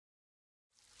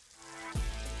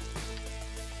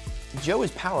Joe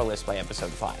is powerless by episode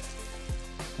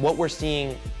 5. What we're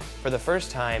seeing for the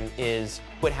first time is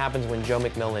what happens when Joe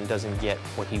McMillan doesn't get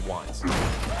what he wants.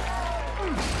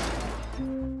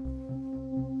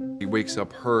 He wakes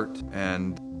up hurt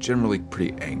and generally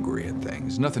pretty angry at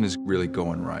things. Nothing is really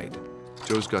going right.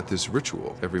 Joe's got this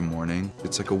ritual every morning.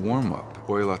 It's like a warm-up.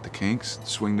 Oil out the kinks,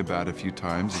 swing the bat a few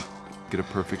times, and get a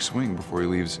perfect swing before he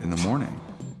leaves in the morning.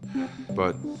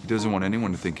 But he doesn't want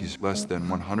anyone to think he's less than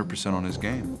 100% on his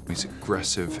game. He's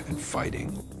aggressive and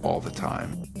fighting all the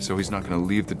time. So he's not going to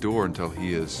leave the door until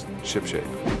he is shipshape.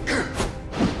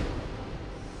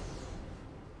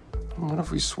 What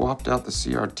if we swapped out the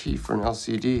CRT for an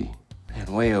LCD? And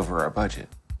way over our budget.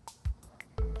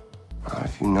 What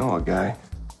if you know a guy?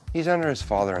 He's under his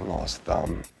father-in-law's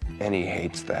thumb, and he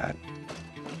hates that.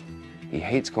 He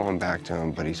hates going back to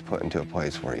him, but he's put into a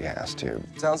place where he has to.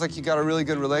 Sounds like you got a really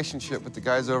good relationship with the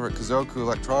guys over at Kazoku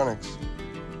Electronics.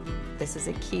 This is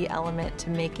a key element to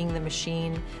making the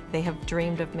machine they have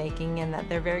dreamed of making and that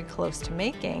they're very close to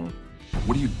making.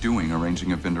 What are you doing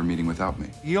arranging a vendor meeting without me?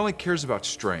 He only cares about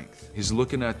strength. He's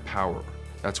looking at power.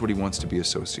 That's what he wants to be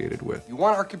associated with. You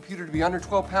want our computer to be under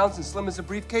 12 pounds and slim as a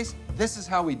briefcase? This is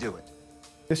how we do it.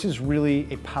 This is really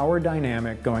a power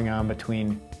dynamic going on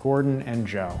between Gordon and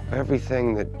Joe.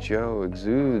 Everything that Joe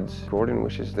exudes, Gordon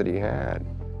wishes that he had.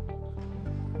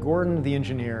 Gordon, the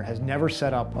engineer, has never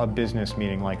set up a business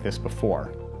meeting like this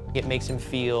before. It makes him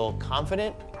feel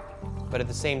confident, but at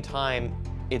the same time,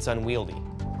 it's unwieldy.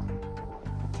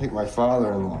 Take my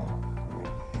father-in-law.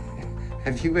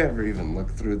 Have you ever even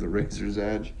looked through the razor's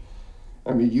edge?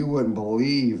 I mean, you wouldn't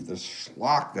believe the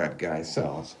schlock that guy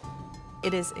sells.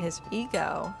 It is his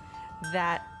ego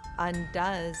that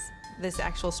undoes this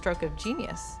actual stroke of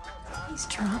genius. He's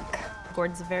drunk.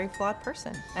 Gordon's a very flawed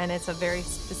person, and it's a very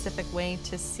specific way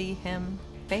to see him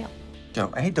fail.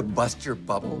 Joe, I hate to bust your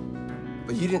bubble,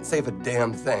 but you didn't save a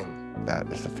damn thing.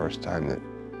 That is the first time that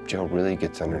Joe really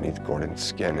gets underneath Gordon's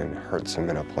skin and hurts him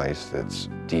in a place that's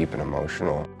deep and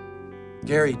emotional.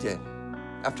 Gary did.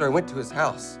 After I went to his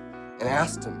house and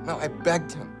asked him, no, I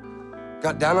begged him,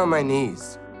 got down on my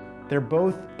knees. They're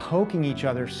both poking each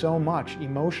other so much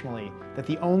emotionally that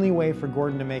the only way for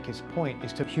Gordon to make his point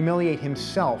is to humiliate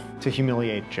himself to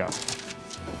humiliate Joe.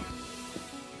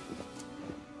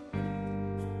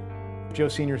 Joe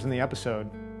Sr.'s in the episode,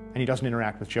 and he doesn't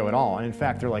interact with Joe at all. And in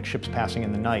fact, they're like ships passing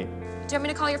in the night. Do you want me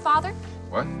to call your father?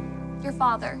 What? Your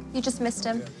father. You just missed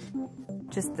him.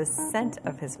 Just the scent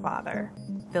of his father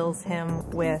fills him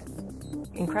with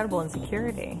incredible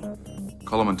insecurity.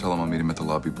 Call him and tell him I'll meet him at the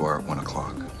lobby bar at 1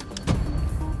 o'clock.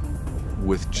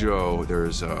 With Joe,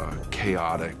 there's a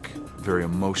chaotic, very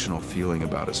emotional feeling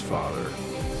about his father.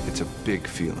 It's a big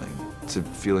feeling. It's a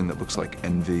feeling that looks like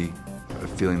envy, a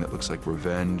feeling that looks like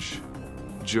revenge.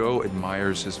 Joe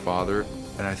admires his father,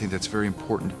 and I think that's very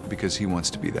important because he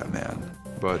wants to be that man.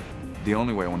 But the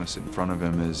only way I want to sit in front of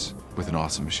him is with an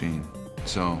awesome machine.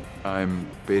 So I'm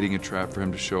baiting a trap for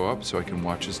him to show up so I can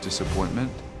watch his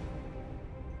disappointment.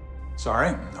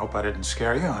 Sorry, hope I didn't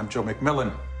scare you. I'm Joe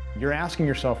McMillan. You're asking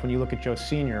yourself when you look at Joe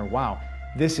Sr., wow,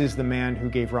 this is the man who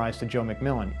gave rise to Joe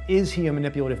McMillan. Is he a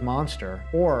manipulative monster,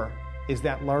 or is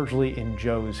that largely in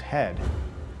Joe's head?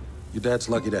 Your dad's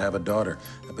lucky to have a daughter.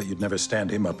 I bet you'd never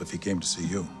stand him up if he came to see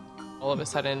you. All of a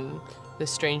sudden,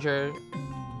 this stranger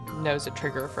knows a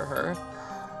trigger for her.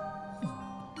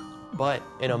 But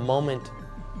in a moment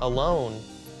alone,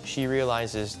 she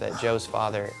realizes that Joe's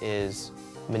father is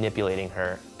manipulating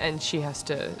her. And she has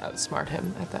to outsmart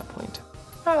him at that point.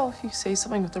 Well, if you say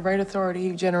something with the right authority,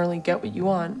 you generally get what you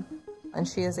want. And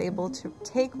she is able to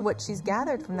take what she's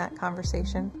gathered from that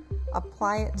conversation,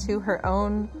 apply it to her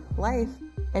own life,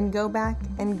 and go back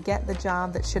and get the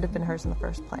job that should have been hers in the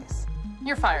first place.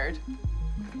 You're fired.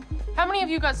 How many of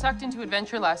you got sucked into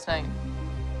adventure last night?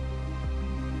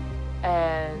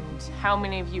 And how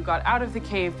many of you got out of the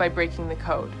cave by breaking the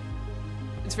code?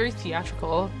 It's very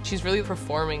theatrical. She's really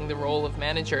performing the role of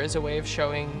manager as a way of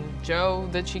showing Joe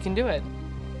that she can do it.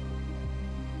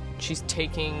 She's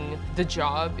taking the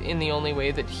job in the only way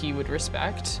that he would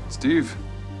respect. Steve,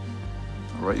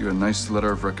 I'll write you a nice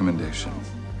letter of recommendation.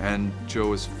 And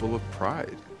Joe is full of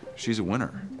pride. She's a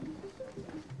winner.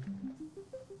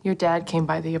 Your dad came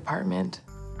by the apartment.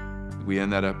 We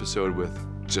end that episode with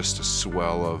just a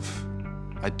swell of,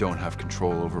 I don't have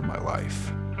control over my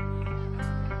life.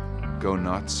 Go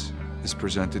Nuts is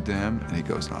presented to him, and he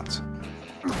goes nuts.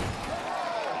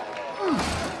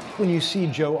 When you see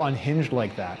Joe unhinged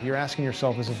like that, you're asking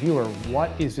yourself as a viewer,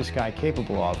 what is this guy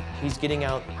capable of? He's getting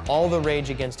out all the rage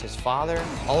against his father,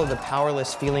 all of the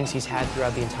powerless feelings he's had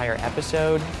throughout the entire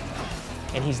episode,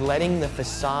 and he's letting the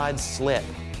facade slip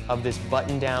of this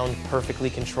button-down, perfectly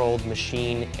controlled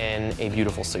machine in a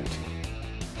beautiful suit.